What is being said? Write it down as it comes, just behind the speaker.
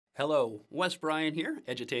Hello, Wes Bryan here,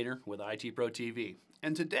 edutainer with ITProTV.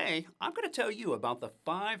 And today, I'm going to tell you about the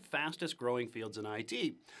 5 fastest growing fields in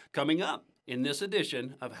IT, coming up in this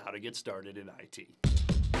edition of How to Get Started in IT.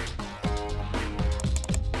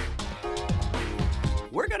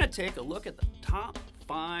 We're going to take a look at the top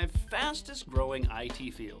 5 fastest growing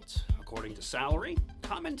IT fields, according to salary,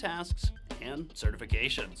 common tasks, and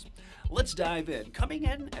certifications. Let's dive in. Coming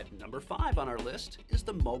in at number 5 on our list is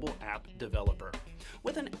the mobile app developer,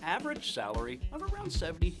 with an average salary of around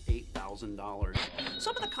 $78,000.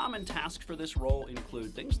 Some of the common tasks for this role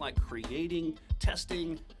include things like creating,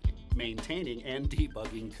 testing, maintaining, and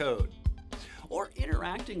debugging code, or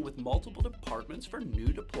interacting with multiple departments for new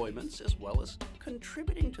deployments, as well as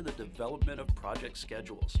contributing to the development of project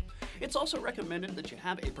schedules. It's also recommended that you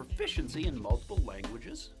have a proficiency in multiple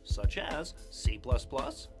languages, such as C++,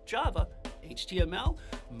 Java, HTML,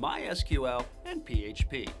 MySQL, and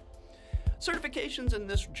PHP. Certifications in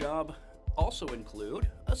this job also include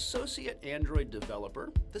Associate Android Developer,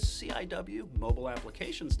 the CIW Mobile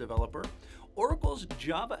Applications Developer, Oracle's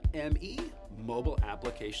Java ME Mobile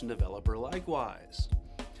Application Developer likewise.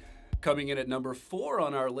 Coming in at number 4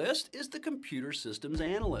 on our list is the Computer Systems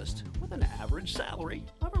Analyst, with an average salary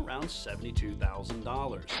of around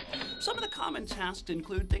 $72,000. Some of the common tasks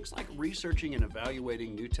include things like researching and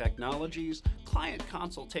evaluating new technologies, client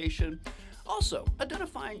consultation, also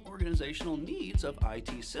identifying organizational needs of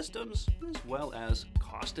IT systems, as well as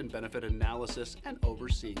cost and benefit analysis and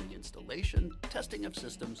overseeing the installation, testing of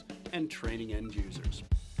systems, and training end users.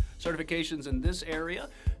 Certifications in this area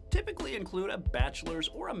typically include a bachelor's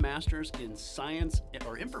or a master's in science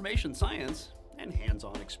or information science and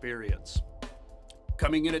hands-on experience.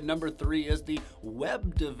 Coming in at number 3 is the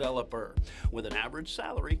web developer, with an average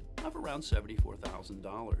salary of around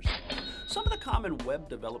 $74,000. Some of the common web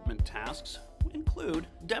development tasks include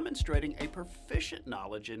demonstrating a proficient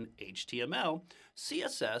knowledge in HTML,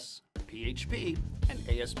 CSS, PHP, and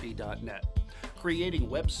ASP.NET, creating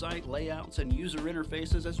website layouts and user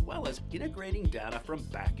interfaces, as well as integrating data from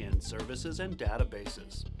back-end services and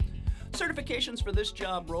databases. Certifications for this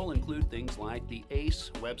job role include things like the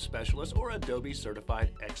ACE Web Specialist or Adobe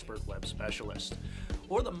Certified Expert Web Specialist,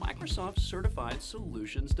 or the Microsoft Certified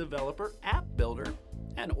Solutions Developer App Builder,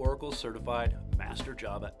 and Oracle Certified Master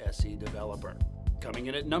Java SE Developer. Coming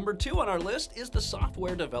in at number 2 on our list is the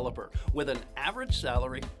software developer, with an average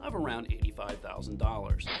salary of around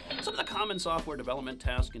 $85,000. Some of the common software development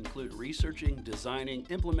tasks include researching, designing,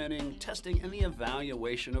 implementing, testing, and the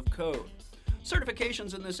evaluation of code.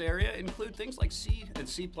 Certifications in this area include things like C and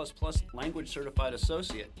C++ Language Certified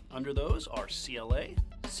Associate. Under those are CLA,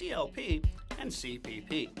 CLP, and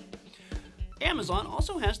CPP. Amazon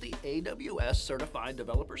also has the AWS Certified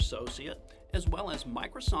Developer Associate, as well as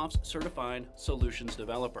Microsoft's Certified Solutions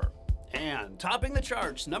Developer. And topping the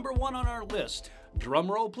charts, number 1 on our list,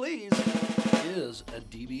 drumroll please, is a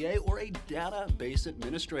DBA or a database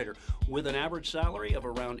administrator with an average salary of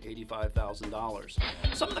around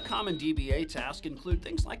 $85,000. Some of the common DBA tasks include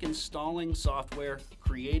things like installing software,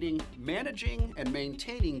 creating, managing, and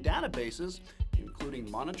maintaining databases, including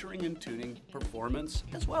monitoring and tuning performance,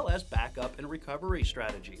 as well as backup and recovery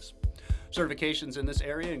strategies. Certifications in this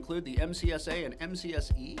area include the MCSA and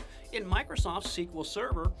MCSE in Microsoft SQL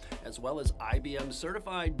Server, as well as IBM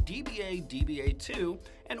Certified DBA DBA2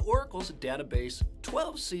 and Oracle's Database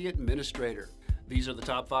 12c Administrator. These are the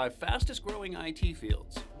top 5 fastest growing IT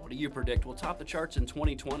fields. What do you predict will top the charts in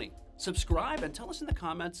 2020? Subscribe and tell us in the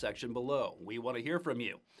comments section below. We want to hear from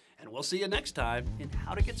you. And we'll see you next time in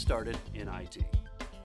How to Get Started in IT.